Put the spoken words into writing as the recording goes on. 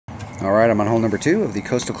Alright, I'm on hole number 2 of the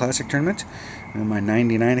Coastal Classic Tournament in my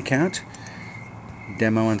 99 account,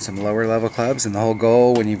 demoing some lower level clubs. And the whole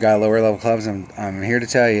goal when you've got lower level clubs, I'm here to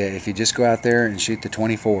tell you, if you just go out there and shoot the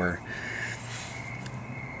 24,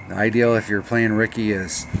 the ideal if you're playing rookie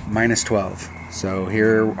is minus 12. So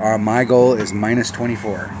here my goal is minus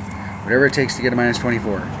 24, whatever it takes to get a minus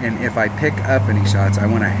 24. And if I pick up any shots, I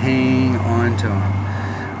want to hang on to them.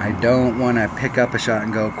 I don't want to pick up a shot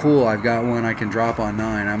and go, cool, I've got one I can drop on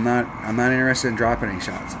 9. I'm not interested in dropping any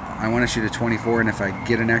shots. I want to shoot a 24, and if I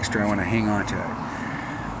get an extra, I want to hang on to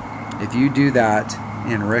it. If you do that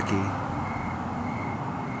in rookie,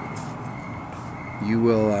 you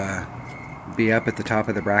will be up at the top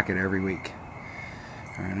of the bracket every week.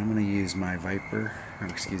 Alright, I'm going to use my Viper, I'm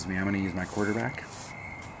going to use my quarterback.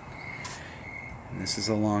 And this is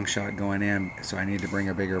a long shot going in, so I need to bring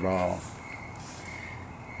a bigger ball.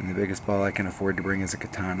 And the biggest ball I can afford to bring is a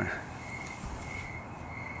Katana.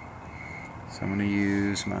 So I'm going to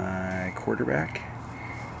use my quarterback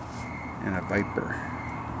and a Viper.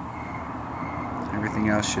 Everything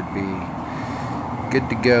else should be good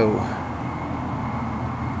to go.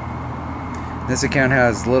 This account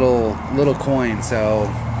has little coins, so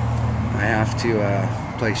I have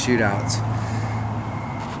to play shootouts.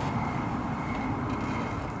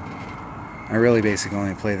 I really basically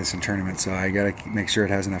only play this in tournaments, so I gotta make sure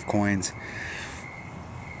it has enough coins.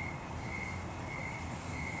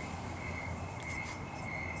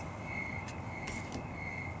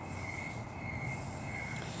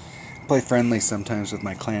 Play friendly sometimes with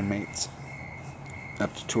my clan mates,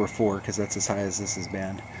 up to tour 4, because that's as high as this has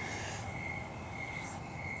been.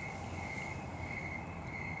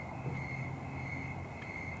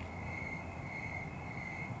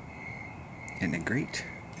 Isn't it great?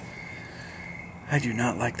 I do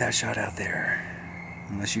not like that shot out there.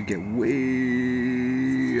 Unless you get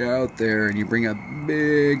way out there and you bring a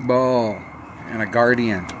big ball and a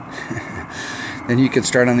Guardian. Then you can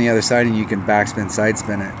start on the other side and you can backspin, side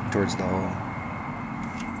spin it towards the hole.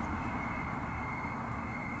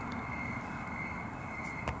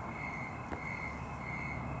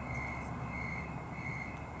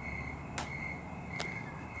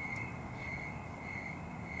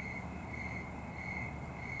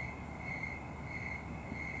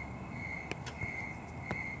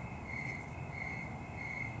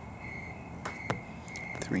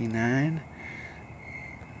 Three 9.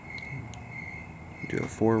 Do a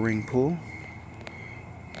 4-ring pull.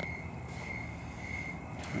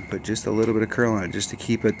 And put just a little bit of curl on it just to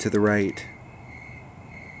keep it to the right.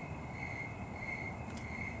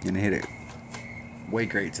 And hit it way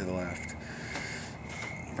great to the left.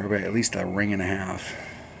 Probably at least a ring and a half.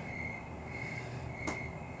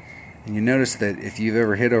 And you notice that if you've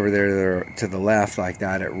ever hit over there to the left like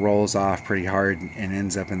that, it rolls off pretty hard and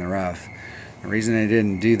ends up in the rough. The reason I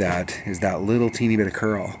didn't do that is that little teeny bit of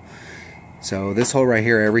curl. So this hole right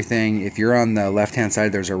here, everything, if you're on the left-hand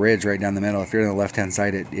side, there's a ridge right down the middle. If you're on the left-hand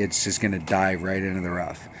side, it's just going to dive right into the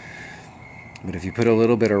rough. But if you put a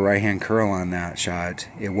little bit of right-hand curl on that shot,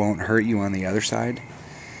 it won't hurt you on the other side.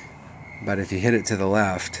 But if you hit it to the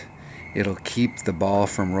left, it'll keep the ball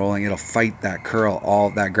from rolling. It'll fight that curl,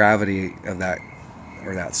 all that gravity of that,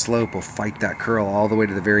 or that slope will fight that curl all the way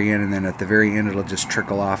to the very end, and then at the very end it'll just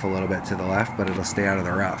trickle off a little bit to the left, but it'll stay out of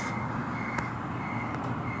the rough.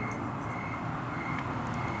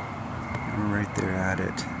 And we're right there at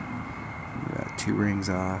it. We got 2 rings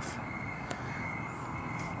off.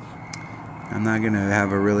 I'm not going to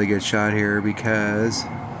have a really good shot here because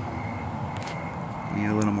I need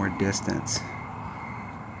a little more distance.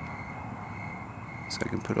 So I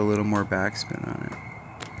can put a little more backspin on it.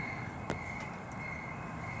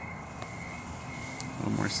 A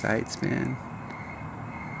little more side spin.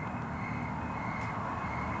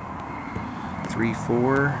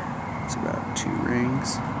 3-4. It's about 2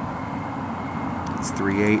 rings. It's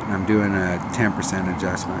 3-8, and I'm doing a 10%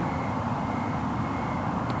 adjustment.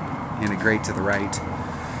 And a great to the right.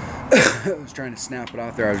 I was trying to snap it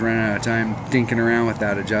off there. I was running out of time dinking around with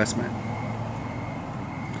that adjustment.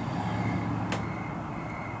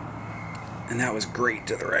 And that was great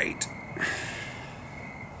to the right.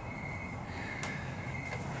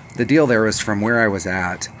 The deal there was from where I was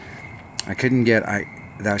at, I couldn't get,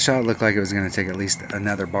 that shot looked like it was going to take at least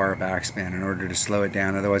another bar of backspin in order to slow it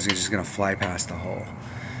down, otherwise it was just going to fly past the hole.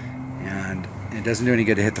 And it doesn't do any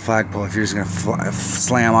good to hit the flagpole if you're just going to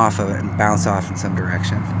slam off of it and bounce off in some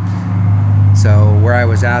direction. So where I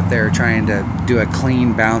was at there trying to do a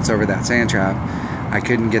clean bounce over that sand trap, I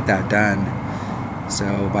couldn't get that done.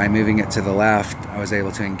 So by moving it to the left, I was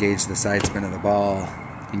able to engage the side spin of the ball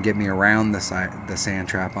and get me around the sand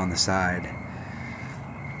trap on the side.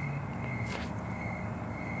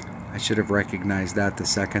 I should have recognized that the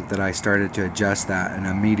second that I started to adjust that and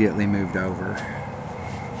immediately moved over.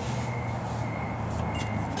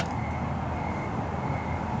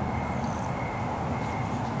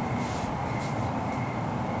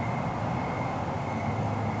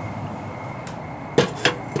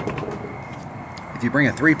 If you bring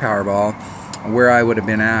a 3 power ball, where I would have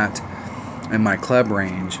been at in my club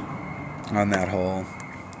range on that hole,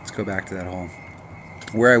 let's go back to that hole.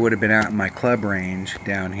 Where I would have been at in my club range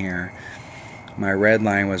down here, my red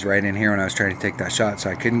line was right in here when I was trying to take that shot,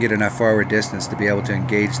 so I couldn't get enough forward distance to be able to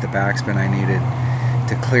engage the backspin I needed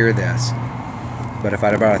to clear this. But if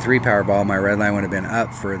I'd have brought a 3 power ball, my red line would have been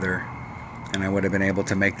up further, and I would have been able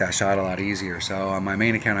to make that shot a lot easier. So on my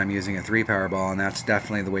main account, I'm using a 3 power ball, and that's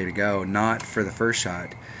definitely the way to go. Not for the first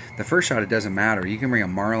shot. The first shot, it doesn't matter. You can bring a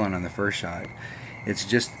Marlin on the first shot. It's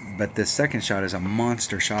just, but the second shot is a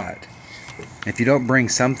monster shot. If you don't bring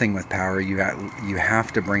something with power, you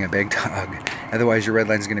have to bring a big dog. Otherwise, your red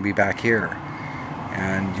line's going to be back here,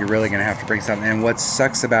 and you're really going to have to bring something. And what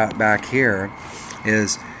sucks about back here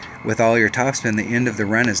is, with all your topspin, the end of the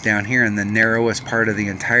run is down here in the narrowest part of the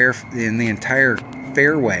entire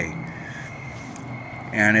fairway,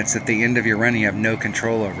 and it's at the end of your run. You have no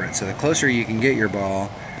control over it. So the closer you can get your ball,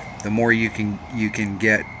 the more you can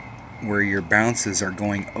get where your bounces are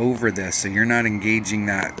going over this, so you're not engaging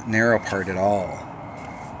that narrow part at all.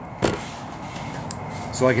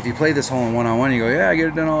 So like if you play this hole in one-on-one, you go, yeah, I get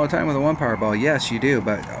it done all the time with a 1 power ball. Yes, you do,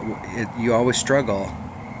 but you always struggle.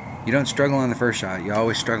 You don't struggle on the first shot. You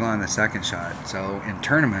always struggle on the second shot. So in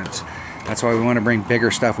tournaments, that's why we want to bring bigger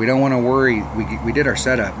stuff. We don't want to worry. We did our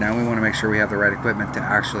setup. Now we want to make sure we have the right equipment to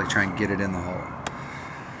actually try and get it in the hole.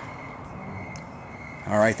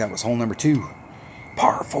 All right, that was hole number 2.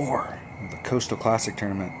 Par 4 of the Coastal Classic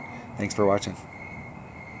Tournament. Thanks for watching.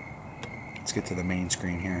 Let's get to the main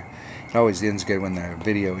screen here. It always ends good when the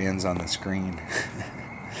video ends on the screen.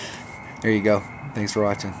 There you go. Thanks for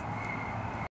watching.